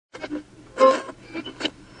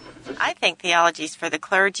I think theology's for the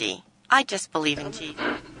clergy. I just believe in Jesus.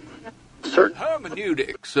 Certain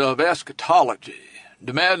hermeneutics of eschatology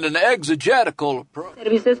demand an exegetical approach. I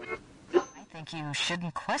think you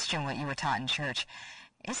shouldn't question what you were taught in church.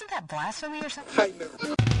 Isn't that blasphemy or something?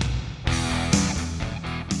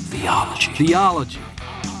 Theology.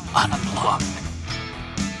 Unplugged.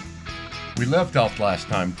 We left off last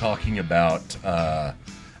time talking about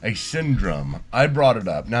a syndrome. I brought it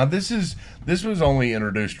up. Now this was only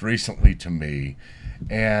introduced recently to me,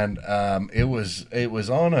 and it was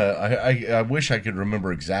on I wish I could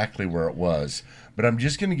remember exactly where it was, but I'm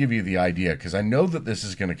just going to give you the idea because I know that this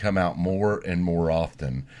is going to come out more and more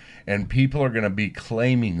often, and people are going to be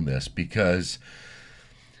claiming this because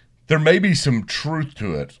there may be some truth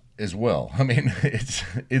to it as well. I mean,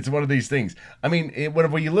 it's one of these things. I mean,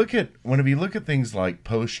 whenever you look at things like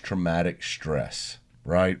post-traumatic stress,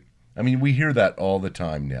 right? I mean, we hear that all the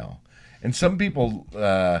time now, and some people,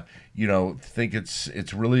 think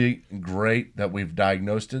it's really great that we've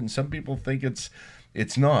diagnosed it, and some people think it's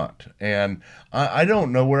not. And I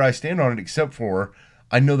don't know where I stand on it, except for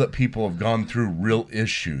I know that people have gone through real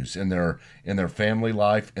issues in their family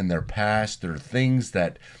life, in their past. There are things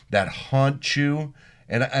that haunt you.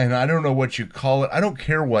 And I don't know what you call it. I don't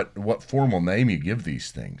care what formal name you give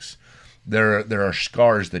these things. There are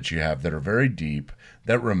scars that you have that are very deep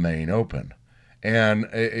that remain open. And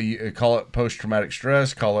you call it post-traumatic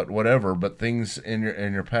stress, call it whatever, but things in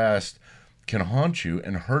your past can haunt you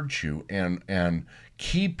and hurt you and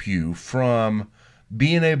keep you from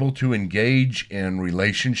being able to engage in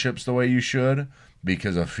relationships the way you should,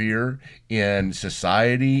 because of fear, in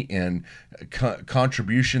society, in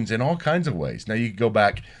contributions in all kinds of ways. Now, you could go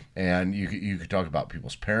back and you could talk about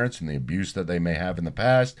people's parents and the abuse that they may have in the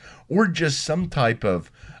past, or just some type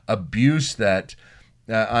of abuse that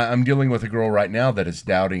I'm dealing with a girl right now that is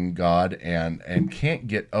doubting God and can't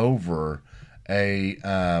get over a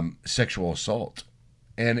sexual assault,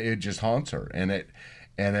 and it just haunts her, and it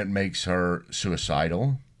makes her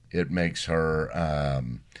suicidal. It makes her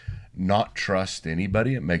not trust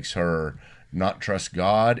anybody. It makes her not trust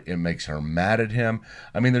God. It makes her mad at him.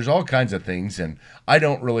 I mean, there's all kinds of things, and I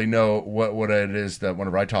don't really know what it is that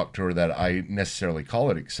whenever I talk to her that I necessarily call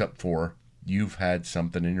it, except for you've had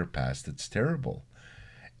something in your past that's terrible.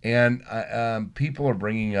 And people are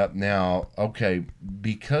bringing up now, okay,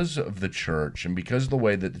 because of the church and because of the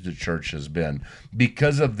way that the church has been,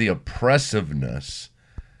 because of the oppressiveness,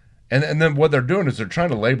 and then what they're doing is they're trying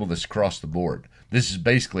to label this across the board. This is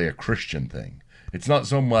basically a Christian thing. It's not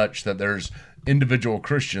so much that there's individual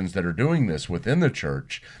Christians that are doing this within the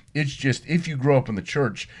church. It's just if you grow up in the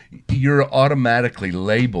church, you're automatically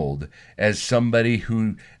labeled as somebody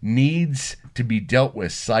who needs to be dealt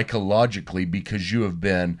with psychologically because you have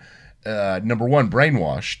been, number one,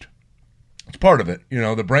 brainwashed. It's part of it,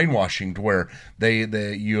 the brainwashing to where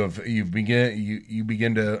you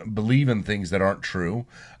begin to believe in things that aren't true.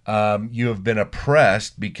 You have been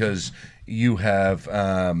oppressed because you have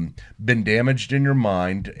been damaged in your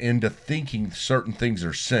mind into thinking certain things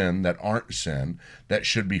are sin that aren't sin, that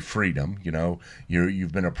should be freedom.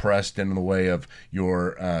 You've been oppressed in the way of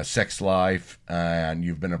your sex life, and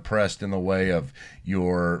you've been oppressed in the way of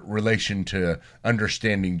your relation to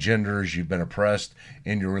understanding genders. You've been oppressed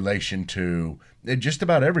in your relation to just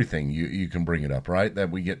about everything. You can bring it up, right?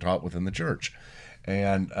 That we get taught within the church,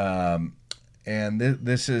 and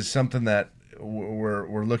this is something that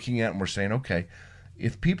we're looking at, and we're saying, okay,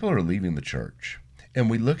 if people are leaving the church, and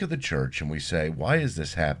we look at the church and we say, why is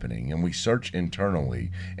this happening? And we search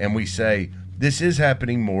internally and we say, this is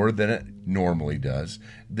happening more than it normally does.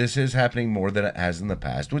 This is happening more than it has in the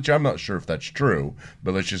past, which I'm not sure if that's true,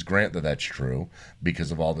 but let's just grant that that's true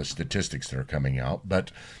because of all the statistics that are coming out.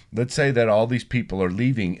 But let's say that all these people are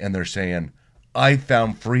leaving and they're saying, I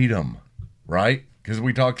found freedom, right? Because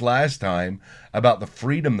we talked last time about the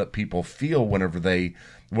freedom that people feel whenever they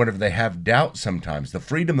have doubt sometimes, the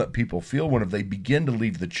freedom that people feel whenever they begin to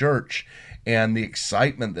leave the church and the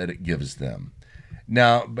excitement that it gives them.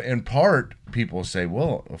 Now, in part, people say,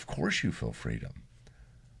 well, of course you feel freedom.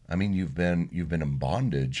 I mean, you've been in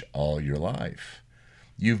bondage all your life.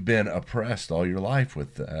 You've been oppressed all your life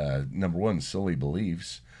with, number one, silly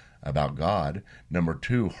beliefs about God. Number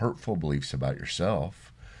two, hurtful beliefs about yourself.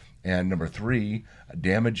 And number three,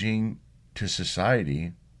 damaging to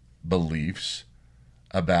society beliefs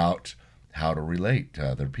about how to relate to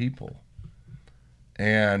other people.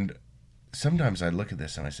 And sometimes I look at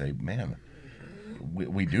this and I say, man,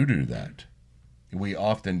 we do that. We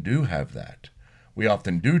often do have that. we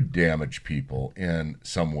often do damage people in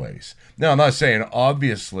some ways. Now, I'm not saying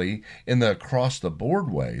obviously in the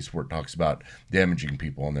across-the-board ways where it talks about damaging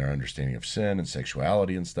people and their understanding of sin and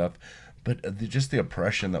sexuality and stuff, but just the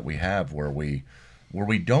oppression that we have where we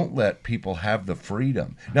don't let people have the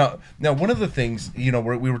freedom. Now, one of the things, we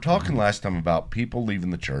were talking last time about people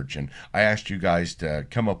leaving the church, and I asked you guys to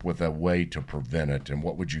come up with a way to prevent it. And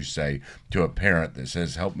what would you say to a parent that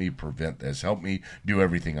says, help me prevent this, help me do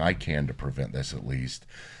everything I can to prevent this at least?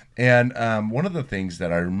 And one of the things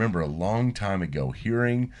that I remember a long time ago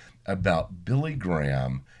hearing about Billy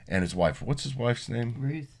Graham and his wife, what's his wife's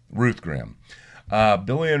name? Ruth Graham.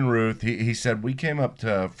 Billy and Ruth, he said, we came up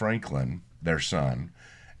to Franklin, their son,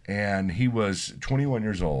 and he was 21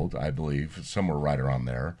 years old, I believe, somewhere right around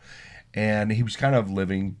there, and he was kind of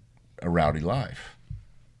living a rowdy life.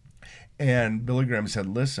 And Billy Graham said,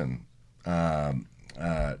 listen, to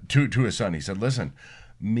his son, he said, listen,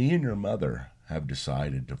 me and your mother have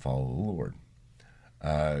decided to follow the Lord.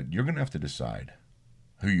 You're going to have to decide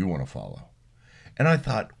who you want to follow. And I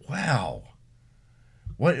thought, wow,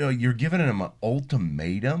 what, you're giving him an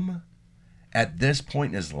ultimatum at this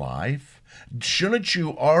point in his life? Shouldn't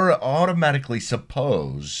you automatically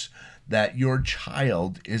suppose that your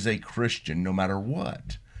child is a Christian no matter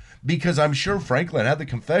what? Because I'm sure Franklin had the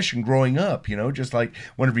confession growing up, just like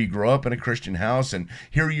whenever you grow up in a Christian house and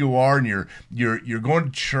here you are and you're going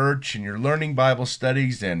to church and you're learning Bible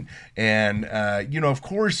studies and of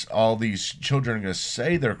course all these children are going to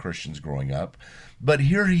say they're Christians growing up, but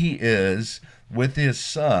here he is with his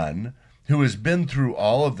son who has been through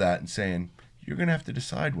all of that and saying, you're going to have to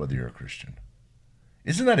decide whether you're a Christian.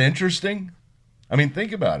 Isn't that interesting? I mean,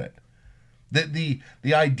 think about it. The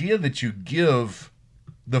idea that you give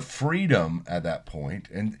the freedom at that point,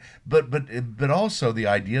 and but also the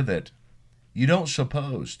idea that you don't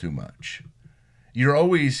suppose too much. You're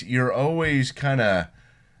always kind of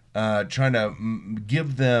trying to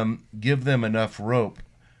give them enough rope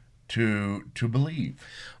to believe.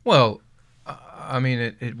 Well, I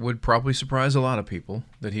mean, it would probably surprise a lot of people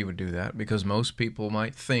that he would do that, because most people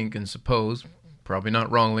might think and suppose, probably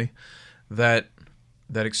not wrongly, that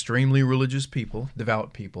extremely religious people,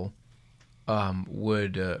 devout people,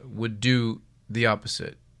 would do the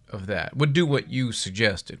opposite of that. Would do what you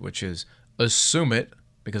suggested, which is assume it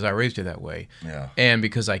because I raised you that way, and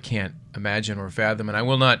because I can't imagine or fathom, and I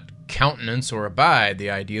will not countenance or abide the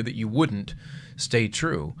idea that you wouldn't stay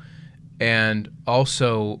true. And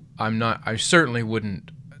also, I certainly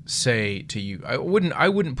wouldn't say to you, I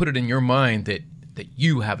wouldn't put it in your mind that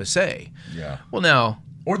you have a say. Yeah. Well, now,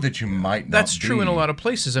 or that you might not. That's true in a lot of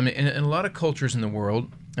places. I mean, in a lot of cultures in the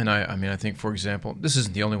world, and I think, for example, this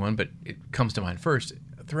isn't the only one, but it comes to mind first.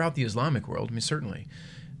 Throughout the Islamic world, I mean, certainly,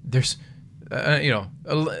 there's,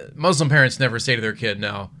 Muslim parents never say to their kid,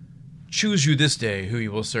 now, choose you this day who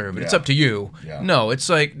you will serve. It's up to you. Yeah. No, it's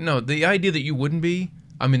like, no, the idea that you wouldn't be,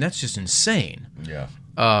 I mean, that's just insane. Yeah.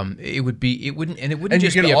 It wouldn't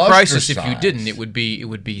just be a crisis if you didn't. It would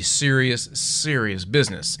be serious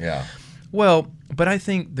business. Yeah. Well, but I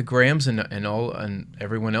think the Grahams and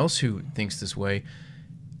everyone else who thinks this way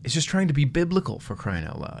is just trying to be biblical, for crying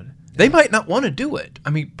out loud. Yeah. They might not want to do it. I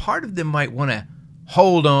mean, part of them might want to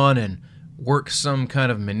hold on and work some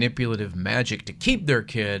kind of manipulative magic to keep their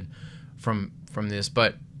kid from this,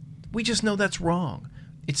 but we just know that's wrong.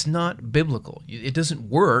 It's not biblical. It doesn't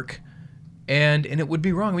work, and it would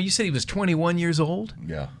be wrong. When you said he was 21 years old,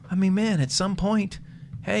 yeah. I mean, man, at some point,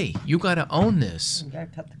 hey, you got to own this. You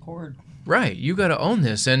got to cut the cord. Right, you got to own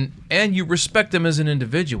this, and you respect them as an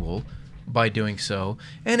individual by doing so.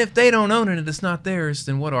 And if they don't own it and it's not theirs,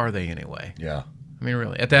 then what are they anyway? Yeah. I mean,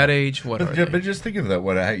 really, at that age, what are they? But just think of that,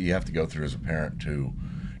 what you have to go through as a parent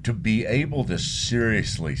to be able to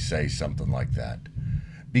seriously say something like that.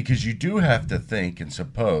 Because you do have to think and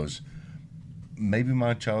suppose, maybe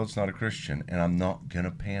my child's not a Christian, and I'm not going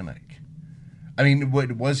to panic. I mean,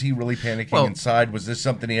 was he really panicking inside? Was this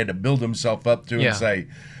something he had to build himself up to and say,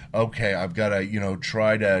 okay, I've got to,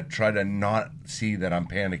 try to not see that I'm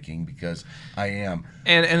panicking because I am.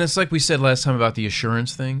 And it's like we said last time about the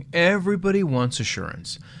assurance thing. Everybody wants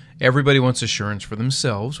assurance. Everybody wants assurance for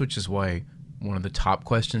themselves, which is why one of the top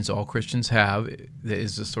questions all Christians have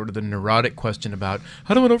is sort of the neurotic question about,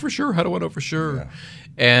 how do I know for sure? How do I know for sure? Yeah.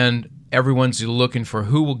 And everyone's looking for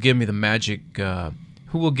who will give me the magic,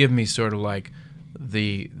 who will give me sort of like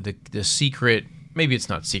the secret, maybe it's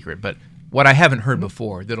not secret, but what I haven't heard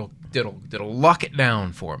before that'll lock it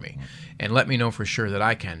down for me and let me know for sure that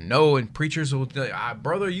I can know. And preachers will say,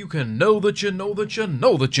 brother, you can know that you know that you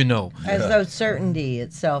know that you know. As though certainty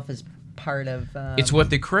itself is part of it's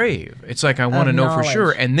what they crave. It's like I want to know for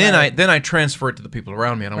sure, and then I transfer it to the people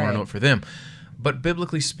around me. I don't want to know it for them. But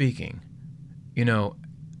biblically speaking,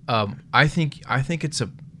 I think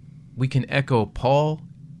we can echo Paul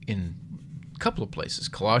in a couple of places.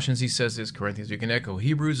 Colossians, he says this. Corinthians, we can echo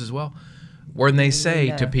Hebrews as well, when they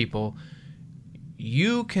say to people,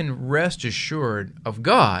 you can rest assured of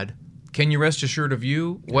God. Can you rest assured of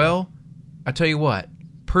you? Well, I tell you what,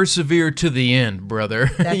 persevere to the end,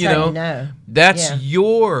 brother. That's how you know.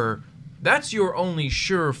 That's your only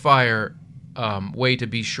surefire way to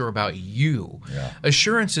be sure about you. Yeah.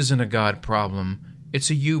 Assurance isn't a God problem; it's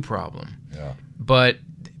a you problem. Yeah. But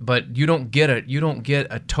you don't get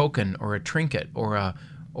a token or a trinket or a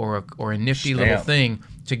nifty little thing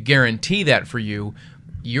to guarantee that for you.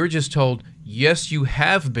 You're just told, yes, you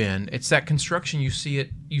have been. It's that construction. You see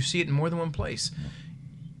it in more than one place.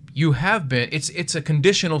 You have been. It's a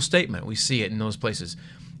conditional statement. We see it in those places.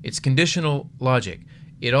 It's conditional logic.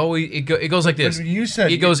 It goes like this. But you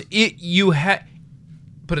said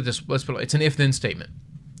Put it this. Let's put it. It's an if-then statement.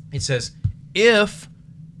 It says if,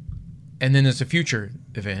 and then there's a future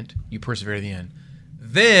event. You persevere to the end.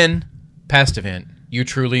 Then past event. You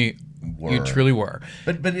truly were.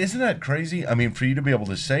 But isn't that crazy? I mean, for you to be able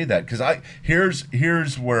to say that, because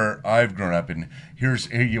here's where I've grown up, and here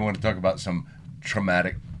you want to talk about some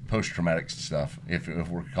post-traumatic stuff, if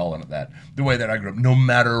we're calling it that. The way that I grew up, no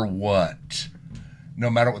matter what,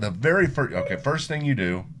 the very first thing you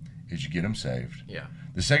do is you get them saved. Yeah.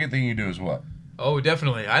 The second thing you do is what? Oh,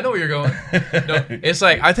 definitely. I know where you're going. No, it's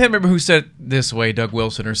like, I can't remember who said it this way, Doug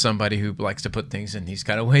Wilson or somebody who likes to put things in these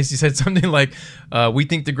kind of ways. He said something like, we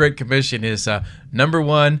think the Great Commission is, number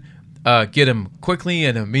one, get them quickly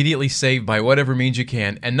and immediately saved by whatever means you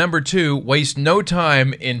can. And number two, waste no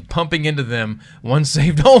time in pumping into them once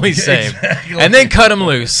saved, always saved. Exactly. And then cut them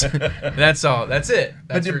loose. That's all. That's it.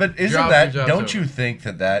 But isn't that, don't you think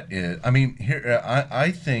that is, I mean, here, I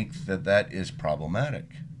think that is problematic.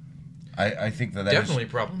 I think that definitely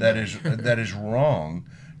that is wrong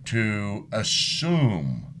to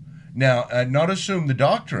assume. Now, not assume the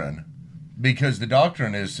doctrine, because the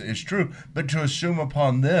doctrine is true, but to assume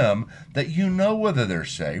upon them that you know whether they're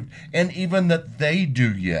saved, and even that they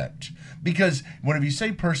do yet. Because whenever you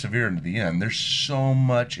say persevere into the end, there's so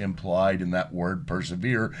much implied in that word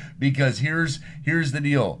persevere, because here's the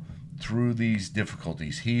deal. Through these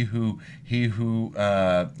difficulties, he who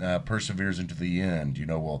perseveres into the end,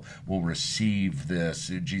 will receive this.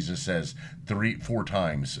 Jesus says 3-4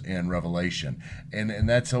 times in Revelation, and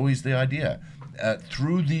that's always the idea.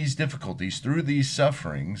 Through these difficulties, through these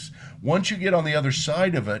sufferings, once you get on the other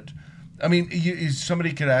side of it, I mean,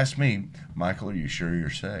 somebody could ask me, Michael, are you sure you're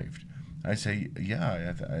saved? I say,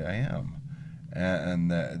 yeah, I am, and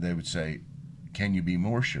they would say, can you be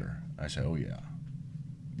more sure? I say, oh yeah.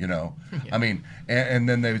 Yeah. I mean, and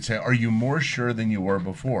then they would say, are you more sure than you were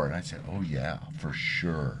before? And I'd say, oh, yeah, for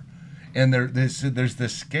sure. And there's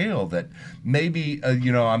this scale that maybe,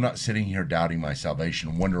 I'm not sitting here doubting my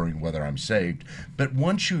salvation, wondering whether I'm saved. But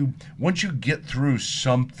once you get through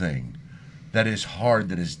something that is hard,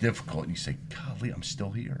 that is difficult, and you say, golly, I'm still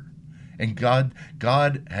here. And God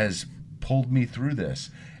has pulled me through this.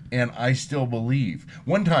 And I still believe.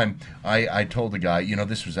 One time, I told the guy,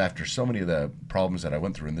 this was after so many of the problems that I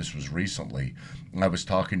went through, and this was recently. I was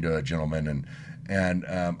talking to a gentleman, and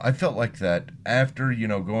I felt like that after,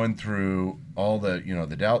 going through all the,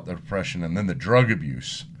 the doubt, the depression, and then the drug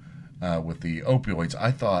abuse with the opioids,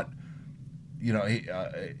 I thought,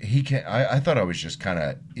 he can't. I thought I was just kind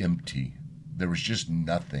of empty. There was just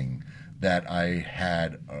nothing that I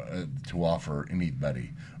had to offer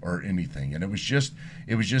anybody or anything, and it was just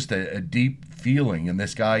a deep feeling. And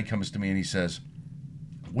this guy comes to me and he says,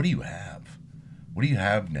 "What do you have? What do you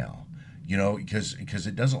have now? Because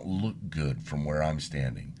it doesn't look good from where I'm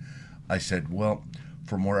standing." I said, "Well,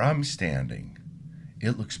 from where I'm standing,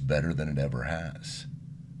 it looks better than it ever has."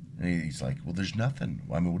 And he's like, "Well, there's nothing.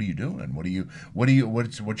 I mean, what are you doing?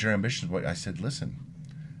 What's your ambitions?" I said, "Listen,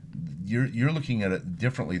 you're looking at it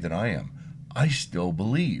differently than I am. I still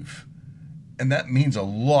believe, and that means a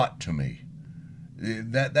lot to me.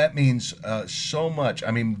 That means so much.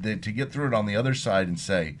 I mean, to get through it on the other side and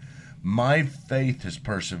say, my faith has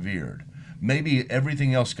persevered. Maybe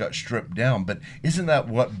everything else got stripped down, but isn't that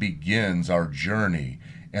what begins our journey,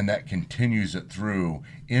 and that continues it through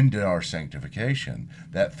into our sanctification,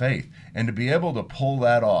 that faith? And to be able to pull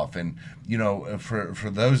that off, and for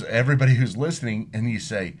everybody who's listening, and you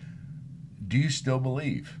say, do you still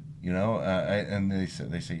believe? And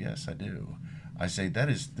they say, yes, I do. I say, that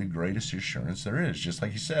is the greatest assurance there is. Just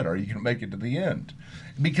like you said, are you going to make it to the end?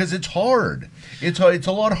 Because it's hard. It's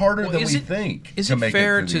a lot harder than we think. Is it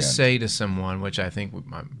fair to say to someone, which I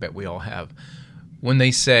bet we all have, when they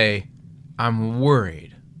say, I'm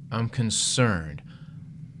worried, I'm concerned.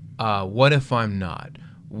 What if I'm not?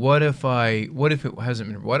 What if it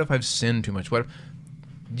hasn't been? What if I've sinned too much? Have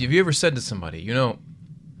you ever said to somebody,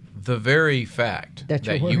 the very fact that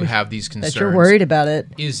you have these concerns, that you're worried about it,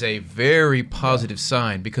 is a very positive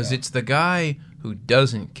sign, because it's the guy who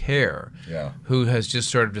doesn't care, who has just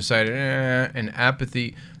sort of decided, and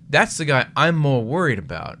apathy. That's the guy I'm more worried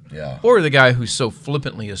about. Yeah. Or the guy who so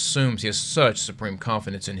flippantly assumes he has such supreme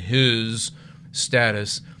confidence in his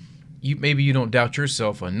status, maybe you don't doubt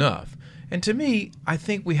yourself enough. And to me, I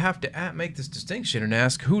think we have to make this distinction and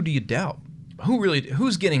ask, who do you doubt?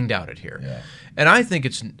 Who's getting doubted here? Yeah. And I think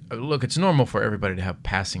it's normal for everybody to have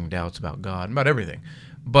passing doubts about God, about everything.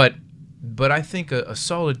 But I think a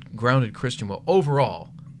solid, grounded Christian will overall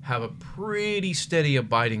have a pretty steady,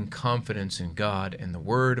 abiding confidence in God and the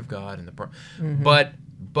Word of God, and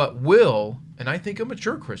but will, and I think a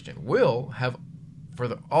mature Christian will have,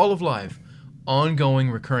 for all of life, ongoing,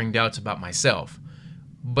 recurring doubts about myself.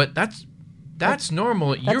 But that's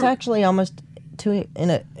normal. That's actually almost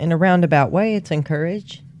in a roundabout way. It's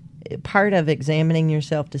encouraged. Part of examining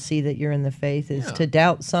yourself to see that you're in the faith is to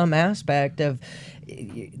doubt some aspect of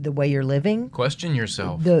the way you're living. Question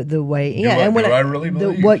yourself. The way, do I really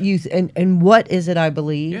believe? What you and what is it I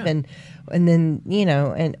believe, and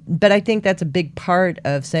then but I think that's a big part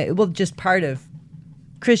of just part of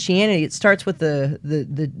Christianity. It starts with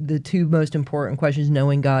the two most important questions: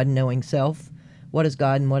 knowing God and knowing self. What is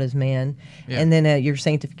God and what is man? Yeah. And then your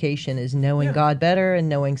sanctification is knowing God better and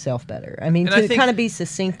knowing self better. I mean, to kind of be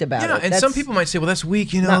succinct about it. Yeah, and some people might say, well, that's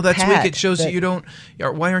weak. That's weak. It shows that you don't.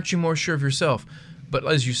 Why aren't you more sure of yourself? But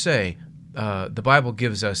as you say, the Bible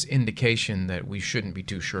gives us indication that we shouldn't be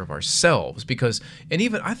too sure of ourselves, because, and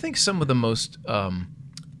even I think some of the most,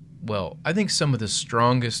 I think some of the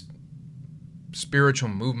strongest spiritual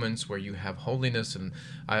movements where you have holiness, and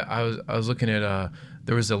I was looking at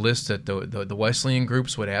there was a list that the Wesleyan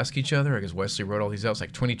groups would ask each other. I guess Wesley wrote all these out. It's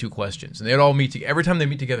like 22 questions, and they'd all meet every time they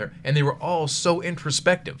meet together, and they were all so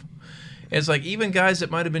introspective. And it's like even guys that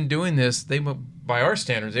might have been doing this, by our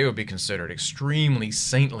standards, they would be considered extremely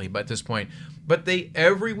saintly by this point. But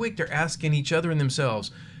every week they're asking each other and themselves,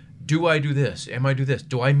 do I do this? Am I do this?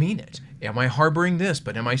 Do I mean it? Am I harboring this?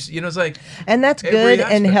 But am I, it's like... And that's good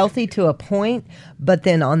and healthy to a point, but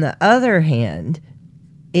then on the other hand,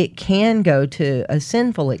 it can go to a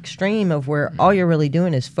sinful extreme of where all you're really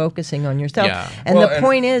doing is focusing on yourself. Yeah. And the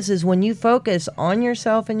point is when you focus on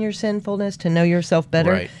yourself and your sinfulness to know yourself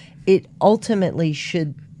better, it ultimately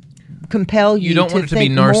should compel you. You don't want it to be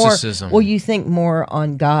narcissism. You think more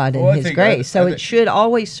on God and His grace. So it should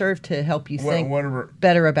always serve to help you think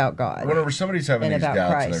better about God. Whenever somebody's having these doubts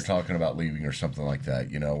Christ. And they're talking about leaving or something like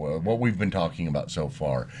that, what we've been talking about so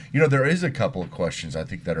far, there is a couple of questions I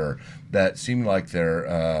think that seem like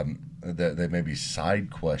they're they may be side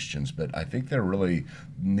questions, but I think they really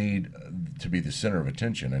need to be the center of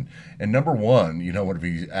attention. And number one, whenever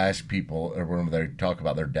you ask people, or whenever they talk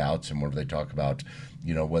about their doubts, and whenever they talk about,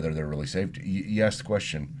 whether they're really saved, you ask the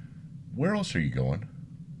question, where else are you going?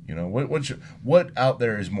 What out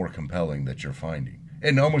there is more compelling that you're finding?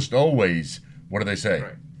 And almost always, what do they say?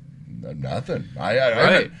 Right. Nothing.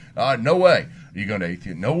 No way. Are you going to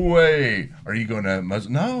atheist? No way. Are you going to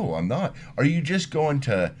Muslim? No, I'm not. Are you just going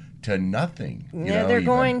to nothing? They're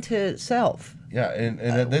going to self. Yeah, and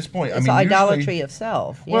at this point, it's idolatry of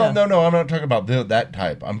self. Yeah. Well, no, I'm not talking about that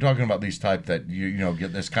type. I'm talking about these type that you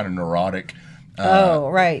get this kind of neurotic.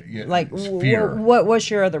 Fear. What's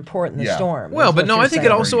your other port in the storm? Well, but no, I think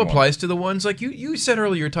it also applies to the ones like you said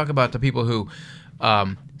earlier. You talk about the people who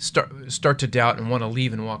start to doubt and want to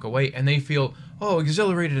leave and walk away, and they feel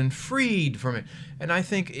exhilarated and freed from it. And I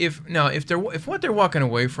think if what they're walking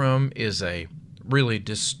away from is a really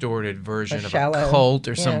distorted version of a cult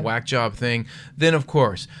or some whack job thing, then of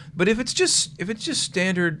course. But if it's just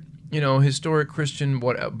standard, historic Christian,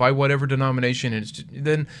 by whatever denomination,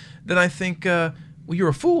 then I think you're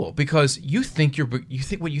a fool, because you think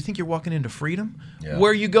you're walking into freedom. Yeah.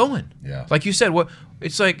 Where are you going? Yeah. Like you said,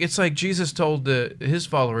 it's like Jesus told his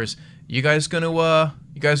followers, you guys gonna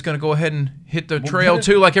go ahead and hit the trail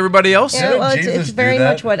too, like everybody else? Yeah, well, it's very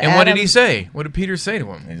much what. And what did he say? What did Peter say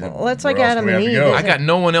to him? Well, it's like Adam and Eve. I got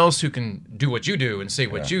no one else who can do what you do and say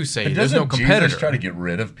what you say. There's no competitor. Jesus try to get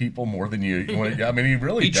rid of people more than you? I mean, he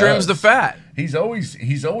really does. Trims the fat. He's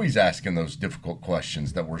always asking those difficult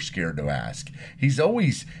questions that we're scared to ask. He's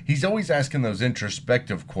always asking those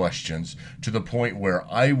introspective questions to the point where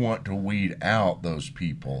I want to weed out those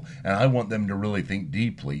people and I want them to really think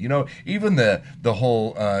deeply. Even the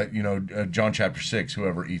whole John chapter 6,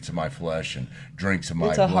 whoever eats of my flesh and drinks of my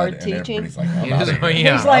It's a blood. hard And teaching. everybody's like, I'm out of here.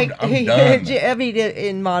 Yeah. He's like, I'm done. I mean,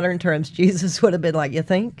 in modern terms, Jesus would have been like, "You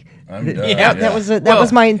think?" I'm done. Yeah. That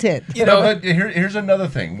was my intent. You know, But here's another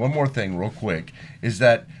thing. One more thing, real quick, is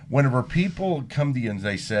that whenever people come to you and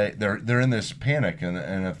they say they're in this panic and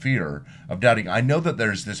a fear of doubting, I know that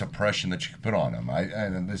there's this oppression that you can put on them.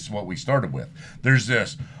 And this is what we started with. There's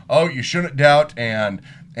this, oh, you shouldn't doubt, and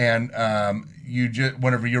you just,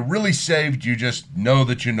 whenever you're really saved, you just know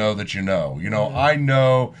that you know that you know. You know, I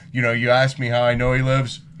know. You know, you ask me how I know He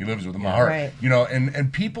lives. He lives within my heart. Right. You know,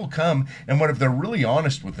 and people come, and what if they're really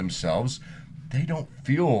honest with themselves? They don't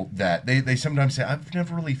feel that. They sometimes say, I've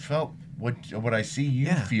never really felt what I see you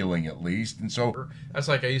feeling, at least. And so that's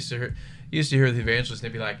like I used to hear the evangelists,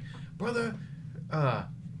 and they'd be like, brother,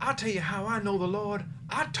 I'll tell you how I know the Lord.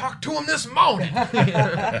 I talked to Him this morning.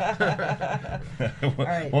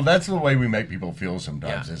 Well, that's the way we make people feel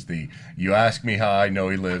sometimes. Is you ask me how I know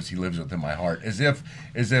He lives within my heart, as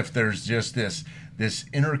if there's just this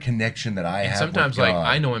inner connection that I have. Sometimes, with God. like,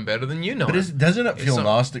 I know Him better than you know Him. But doesn't it feel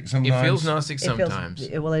Gnostic sometimes? It feels Gnostic sometimes.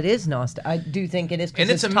 Well, it is Gnostic. I do think it is. And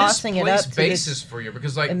it's a tossing it up misplaced to basis for you,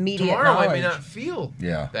 because like tomorrow knowledge. I may not feel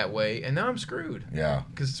that way, and now I'm screwed. Yeah,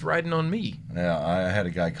 because it's riding on me. Yeah, I had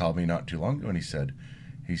a guy call me not too long ago, and he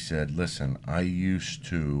said, listen, I used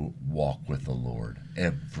to walk with the Lord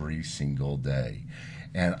every single day,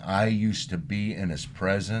 and I used to be in His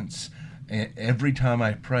presence. And every time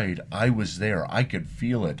I prayed, I was there. I could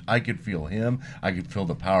feel it. I could feel Him. I could feel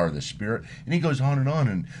the power of the Spirit. And he goes on.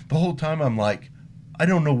 And the whole time I'm like, I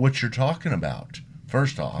don't know what you're talking about,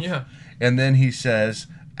 first off. Yeah. And then he says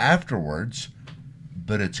afterwards,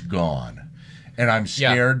 but it's gone. And I'm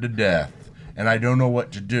scared to death. And I don't know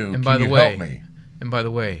what to do. And Can you help me? And by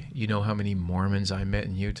the way, you know how many Mormons I met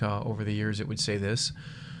in Utah over the years that would say this?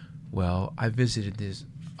 Well, I visited this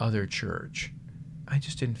other church. I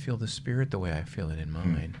just didn't feel the Spirit the way I feel it in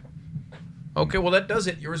mine. Okay, well, that does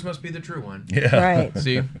it. Yours must be the true one. Yeah. Right.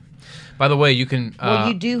 See? By the way, you can... well,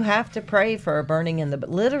 you do have to pray for a burning in the...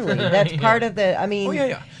 Literally, that's part of the... I mean... Oh,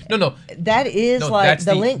 yeah. No. That is like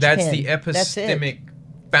the linchpin. That's the epistemic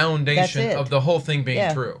foundation of the whole thing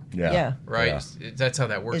being true. Yeah. Right? Yeah. That's how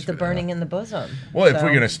that works. Is the burning in the bosom. Well, if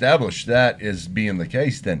we can establish that as being the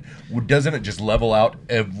case, then doesn't it just level out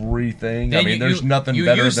everything? Then I mean, there's nothing you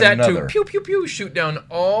better use than that another. to pew, pew, pew, shoot down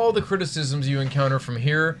all the criticisms you encounter from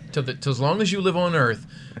here to as long as you live on Earth.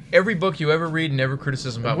 Every book you ever read and every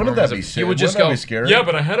criticism about Wouldn't Mormonism, that be scary? you would just Wouldn't go, that be scary? yeah,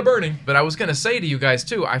 but I had a burning. But I was going to say to you guys,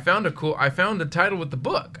 too, I found a title with the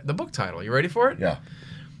book title. You ready for it? Yeah.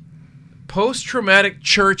 Post-Traumatic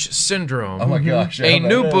Church Syndrome. Oh my gosh. A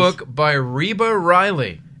new book by Reba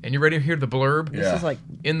Riley. And you ready to hear the blurb? Yeah. This is like...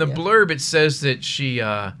 In the blurb, it says that she,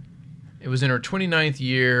 it was in her 29th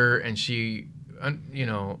year, and she,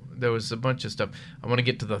 there was a bunch of stuff. I want to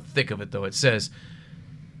get to the thick of it, though. It says,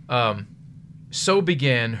 so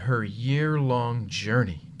began her year-long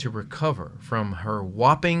journey to recover from her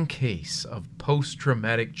whopping case of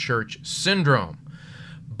post-traumatic church syndrome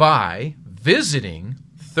by visiting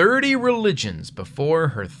 30 religions before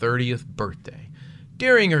her 30th birthday.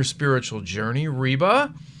 During her spiritual journey,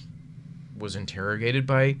 Reba was interrogated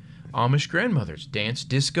by Amish grandmothers, danced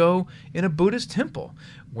disco in a Buddhist temple,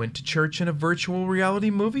 went to church in a virtual reality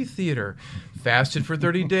movie theater, fasted for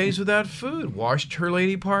 30 days without food, washed her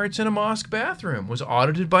lady parts in a mosque bathroom, was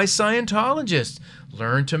audited by Scientologists,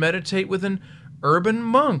 learned to meditate with an urban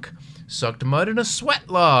monk, sucked mud in a sweat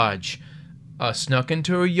lodge, snuck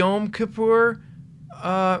into a Yom Kippur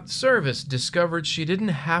service, discovered she didn't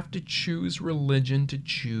have to choose religion to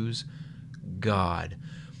choose God.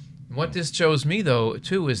 What this shows me, though,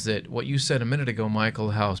 too, is that what you said a minute ago,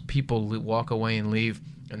 Michael, how people walk away and leave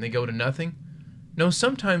and they go to nothing. No,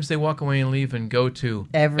 sometimes they walk away and leave and go to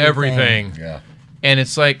everything. Yeah. And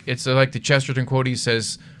it's like the Chesterton quote. He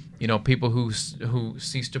says, people who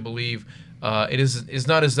cease to believe, it is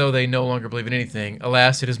not as though they no longer believe in anything.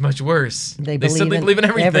 Alas, it is much worse. They suddenly believe in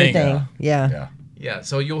everything. Yeah. Yeah,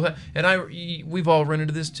 so we've all run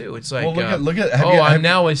into this too. It's like, look at. I'm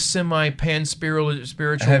now a semi-pan-spiritual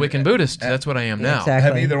Wiccan Buddhist. That's what I am now.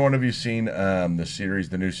 Exactly. Have either one of you seen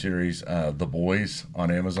the new series, The Boys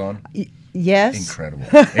on Amazon? Yes. Incredible.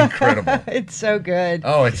 It's so good.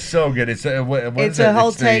 Oh, it's so good. It's a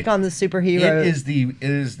whole take on the superhero. It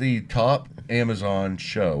is the top Amazon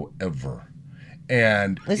show ever.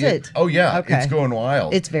 And is it? Oh yeah, okay. It's going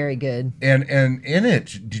wild. It's very good. And in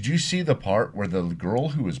it, did you see the part where the girl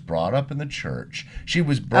who was brought up in the church, she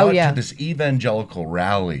was brought to this evangelical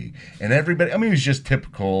rally, and everybody, I mean, it was just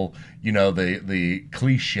typical, the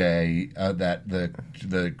cliche that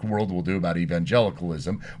the world will do about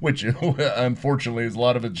evangelicalism, which unfortunately is a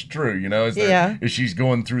lot of it's true. As she's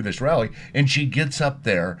going through this rally, and she gets up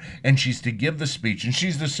there and she's to give the speech, and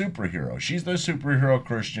she's the superhero. She's the superhero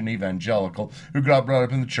Christian evangelical who got brought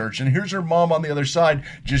up in the church, and here's her mom on the other side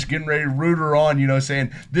just getting ready to root her on,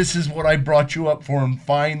 saying, "This is what I brought you up for, and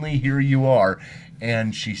finally here you are."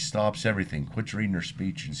 And she stops everything, quits reading her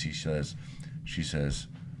speech, and she says,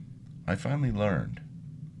 "I finally learned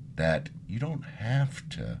that you don't have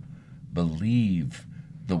to believe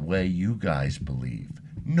the way you guys believe.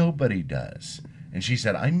 Nobody does." And she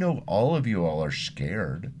said, "I know all of you all are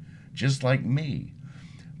scared, just like me.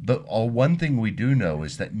 But one thing we do know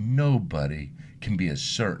is that nobody can be as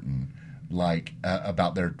certain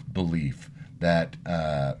about their belief that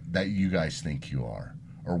you guys think you are,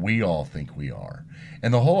 or we all think we are."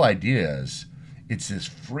 And the whole idea is it's this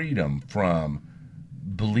freedom from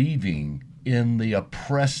believing in the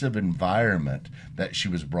oppressive environment that she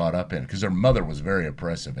was brought up in, because her mother was very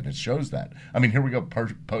oppressive, and it shows that. I mean, here we go.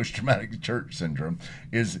 Post-traumatic church syndrome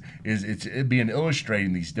is it's being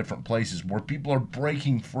illustrating these different places where people are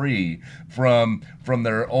breaking free from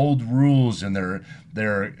their old rules and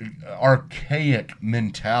their archaic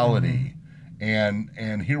mentality.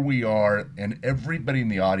 And here we are, and everybody in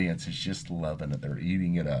the audience is just loving it. They're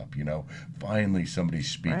eating it up, Finally, somebody's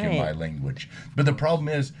speaking my language. But the problem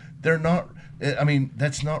is, they're not. I mean,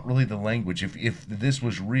 that's not really the language. If this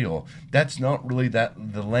was real, that's not really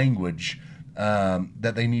the language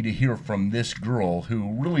that they need to hear from this girl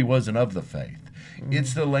who really wasn't of the faith.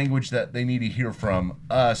 It's the language that they need to hear from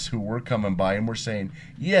us, who we're coming by and we're saying,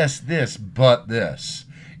 yes, this, but this.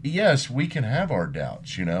 Yes, we can have our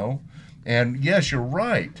doubts, And yes, you're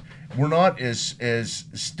right. We're not as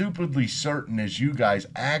stupidly certain as you guys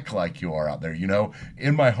act like you are out there.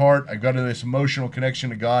 In my heart, I've got this emotional connection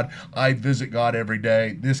to God. I visit God every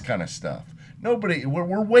day, this kind of stuff.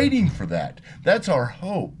 We're waiting for that. That's our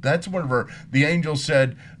hope. That's whenever the angel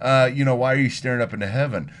said, why are you staring up into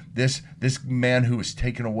heaven? This man who was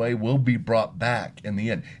taken away will be brought back in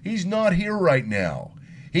the end. He's not here right now.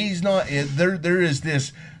 He's not. There's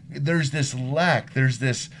this lack. There's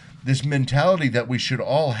this mentality that we should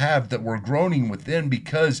all have, that we're groaning within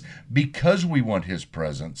because we want his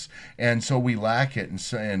presence, and so we lack it.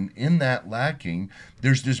 And in that lacking,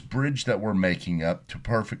 there's this bridge that we're making up to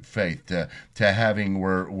perfect faith, to having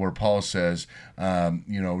where Paul says,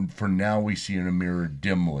 for now we see in a mirror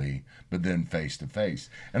dimly, but then face to face.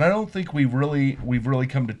 And I don't think we've really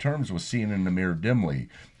come to terms with seeing in the mirror dimly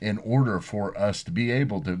in order for us to be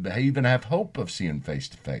able to even have hope of seeing face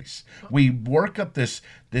to face. We work up this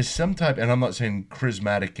some type, and I'm not saying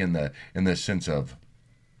charismatic in the sense of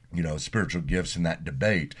spiritual gifts in that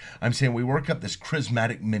debate. I'm saying we work up this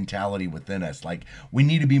charismatic mentality within us. Like, we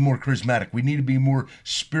need to be more charismatic. We need to be more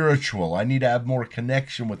spiritual. I need to have more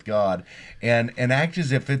connection with God, and act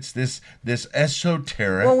as if it's this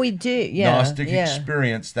esoteric, Gnostic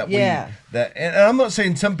experience that and I'm not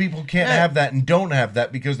saying some people can't have that and don't have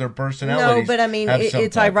that because their personalities. No, but I mean,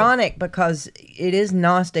 it's ironic because it is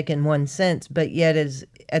Gnostic in one sense, but yet is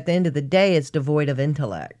at the end of the day, it's devoid of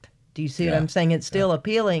intellect. Do you see what I'm saying? It's still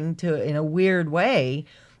appealing to, in a weird way,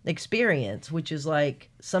 experience, which is like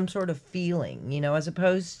some sort of feeling, as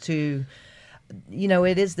opposed to,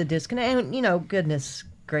 it is the disconnect. And, goodness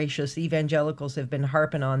gracious, evangelicals have been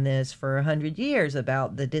harping on this for 100 years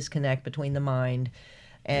about the disconnect between the mind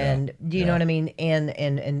and you know what I mean,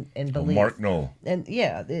 and belief. Mark Knoll. And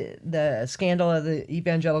the scandal of the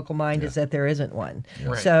evangelical mind is that there isn't one.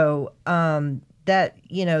 Right. So that.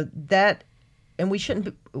 And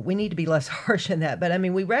we need to be less harsh in that. But I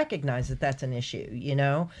mean, we recognize that that's an issue,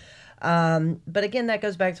 But again, that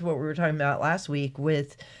goes back to what we were talking about last week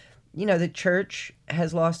with, the church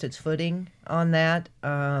has lost its footing on that.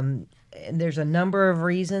 And there's a number of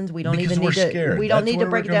reasons. We don't because even we're need to. Scared. We don't That's need to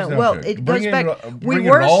break it down. To. Well, it goes back. We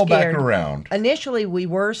were scared. Back around. Initially, we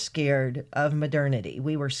were scared of modernity.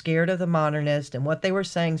 We were scared of the modernist and what they were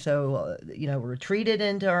saying. So, retreated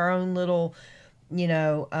into our own little,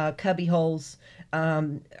 cubby holes.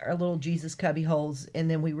 Our little Jesus cubby holes,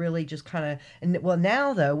 and then we really just kind of,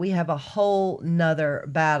 now though we have a whole nother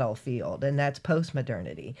battlefield, and that's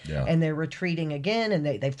post-modernity, and they're retreating again, and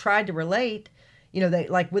they've tried to relate, they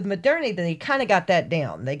like with modernity, they kind of got that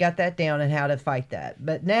down. They got that down and how to fight that,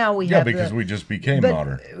 but now we have because we just became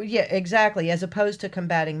modern. Yeah, exactly. As opposed to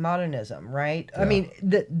combating modernism, I mean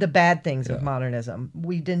the bad things of modernism.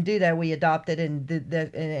 We didn't do that. We adopted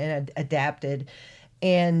and adapted.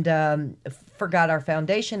 And forgot our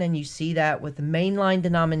foundation, and you see that with the mainline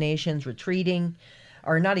denominations retreating,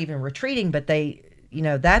 or not even retreating, but they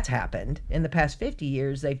that's happened in the past 50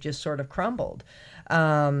 years. They've just sort of crumbled.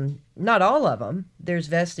 Not all of them. There's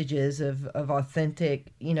vestiges of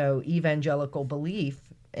authentic, evangelical belief,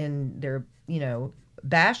 and they're,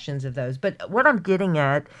 bastions of those. But what I'm getting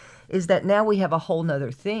at is that now we have a whole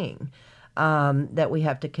nother thing that we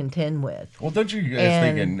have to contend with. Well, don't you guys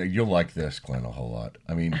think, and you'll like this, Glenn, a whole lot.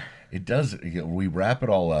 I mean, it does, we wrap it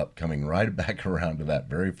all up coming right back around to that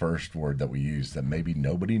very first word that we used that maybe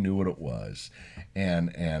nobody knew what it was.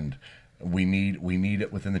 And we need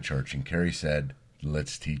it within the church. And Carrie said,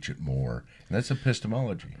 let's teach it more. And that's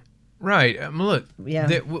epistemology. Right. Look,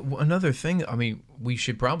 another thing, I mean, we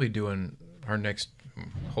should probably do in our next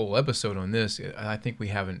whole episode on this. I think we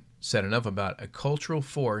haven't said enough about a cultural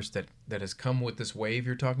force that has come with this wave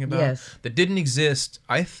you're talking about, that didn't exist.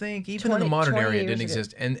 I think even in the modern era it didn't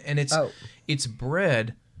exist, and it's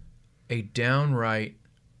bred a downright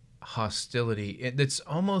hostility. That's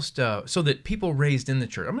almost so that people raised in the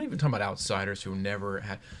church. I'm not even talking about outsiders who never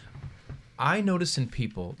had. I notice in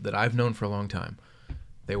people that I've known for a long time,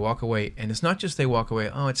 they walk away, and it's not just they walk away.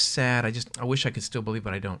 Oh, it's sad. I wish I could still believe,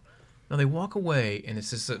 but I don't. No, they walk away, and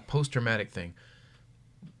it's this post-traumatic thing.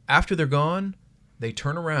 After they're gone, they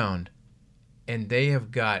turn around, and they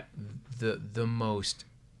have got the most,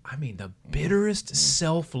 the bitterest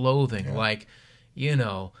self-loathing. Yeah. Like,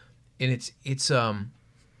 and it's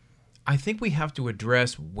I think we have to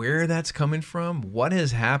address where that's coming from, what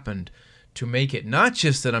has happened to make it not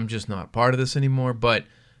just that I'm just not part of this anymore, but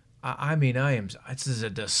this is a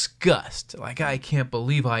disgust. Like, I can't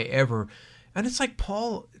believe I ever. And it's like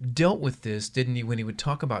Paul dealt with this, didn't he, when he would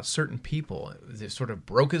talk about certain people? It sort of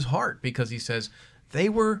broke his heart because he says they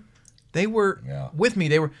were with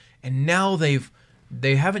me. And now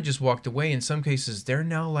they haven't just walked away. In some cases, they're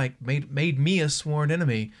now like made me a sworn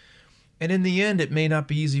enemy. And in the end, it may not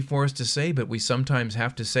be easy for us to say, but we sometimes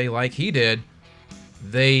have to say, like he did,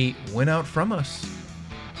 they went out from us,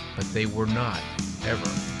 but they were not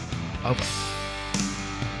ever of us.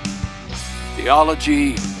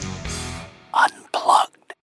 Theology